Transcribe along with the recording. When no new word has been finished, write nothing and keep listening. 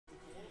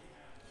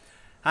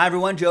Hi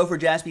everyone, Joe for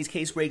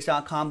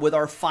jaspyscasebreaks.com with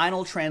our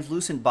final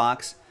translucent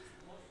box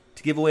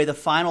to give away the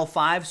final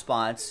 5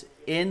 spots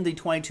in the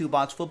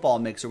 22-box football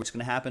mixer, which is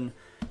going to happen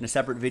in a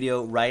separate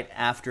video right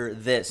after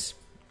this.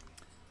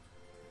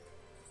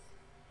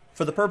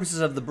 For the purposes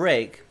of the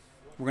break,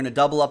 we're going to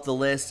double up the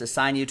list,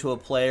 assign you to a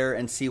player,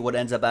 and see what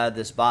ends up out of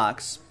this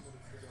box.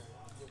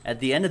 At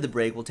the end of the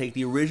break, we'll take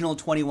the original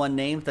 21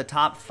 names, the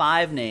top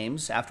 5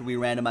 names, after we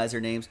randomize their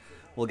names,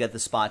 we'll get the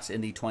spots in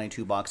the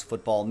 22-box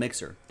football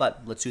mixer.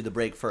 But let's do the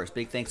break first.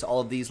 Big thanks to all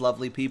of these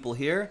lovely people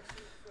here.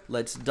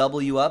 Let's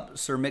double you up,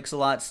 Sir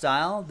Mix-a-Lot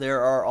style. There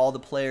are all the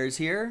players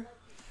here.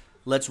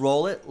 Let's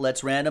roll it.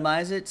 Let's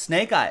randomize it.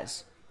 Snake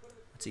Eyes.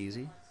 That's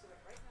easy.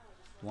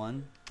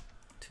 1,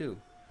 2.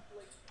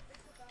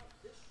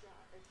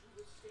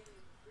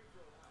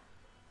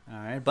 All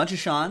right, a bunch of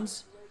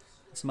Seans.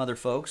 Some other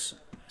folks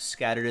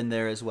scattered in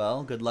there as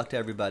well. Good luck to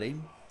everybody.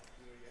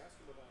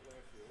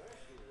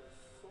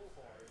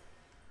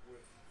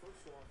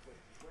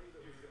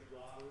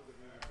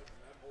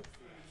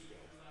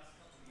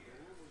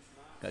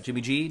 Got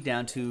Jimmy G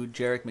down to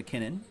Jerick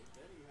McKinnon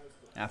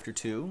after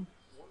 2.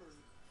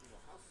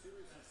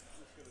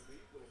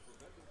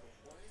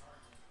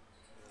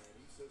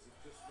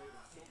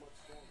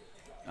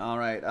 All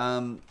right.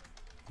 I'm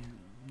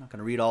not going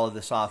to read all of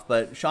this off,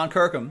 but Sean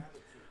Kirkham,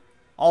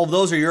 all of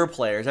those are your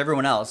players.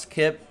 Everyone else,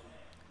 Kip,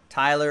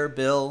 Tyler,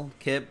 Bill,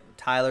 Kip,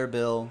 Tyler,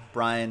 Bill,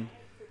 Brian,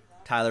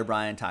 Tyler,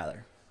 Brian,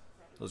 Tyler.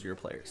 Those are your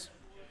players.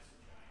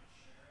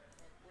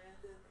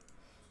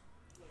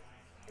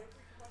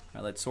 All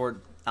right, let's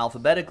sort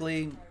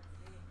alphabetically.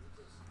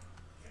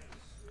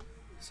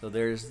 So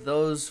there's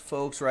those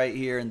folks right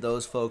here and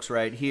those folks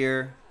right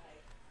here.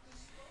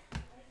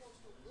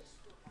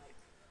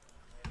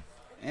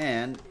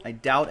 And I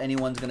doubt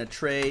anyone's going to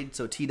trade,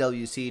 so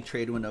TWC,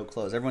 trade window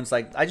closed. Everyone's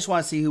like, I just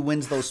want to see who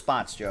wins those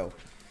spots, Joe.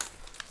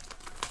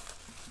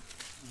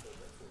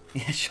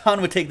 Yeah,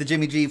 Sean would take the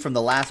Jimmy G from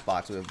the last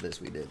box of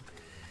this we did.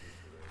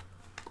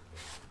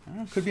 I don't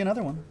know, could be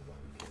another one.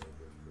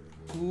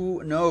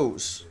 Who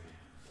knows?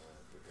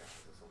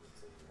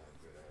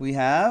 We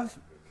have,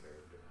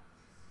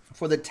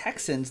 for the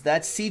Texans,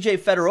 that's C.J.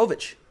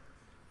 Fedorovich.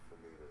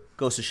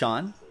 Goes to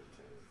Sean.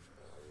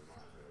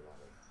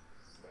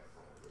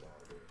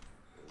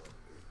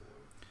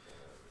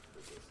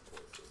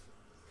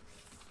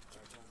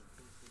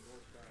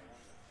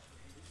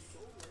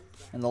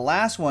 And the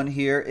last one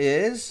here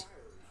is,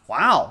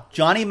 wow,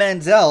 Johnny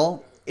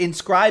Manziel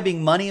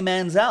inscribing Money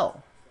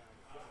Manziel.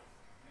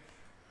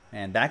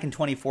 And back in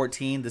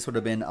 2014, this would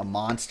have been a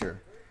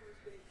monster.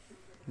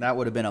 That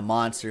would have been a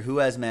monster. Who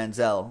has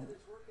Manziel?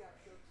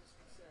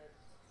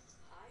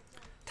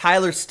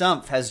 Tyler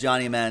Stumpf has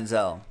Johnny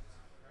Manziel.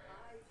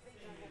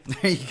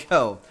 There you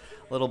go.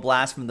 A little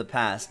blast from the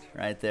past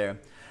right there.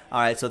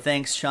 All right, so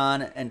thanks,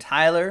 Sean and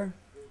Tyler.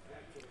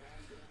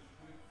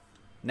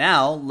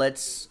 Now,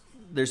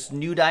 there's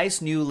new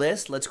dice, new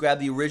list. Let's grab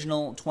the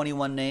original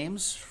 21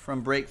 names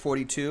from break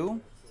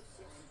 42.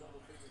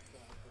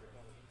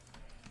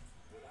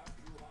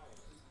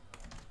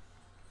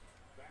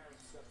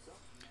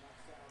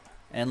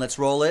 And let's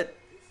roll it.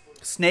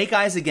 Snake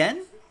Eyes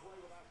again.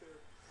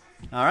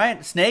 All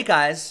right, Snake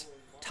Eyes,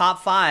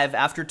 top 5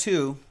 after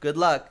 2. Good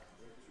luck.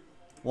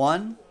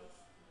 1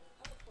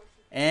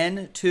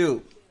 and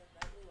 2.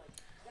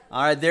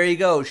 All right, there you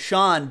go.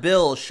 Sean,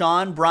 Bill,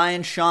 Sean,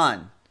 Brian,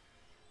 Sean.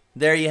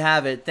 There you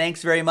have it.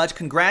 Thanks very much.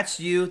 Congrats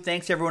to you.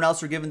 Thanks to everyone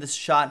else for giving this a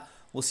shot.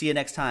 We'll see you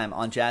next time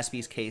on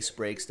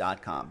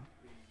jaspyscasebreaks.com.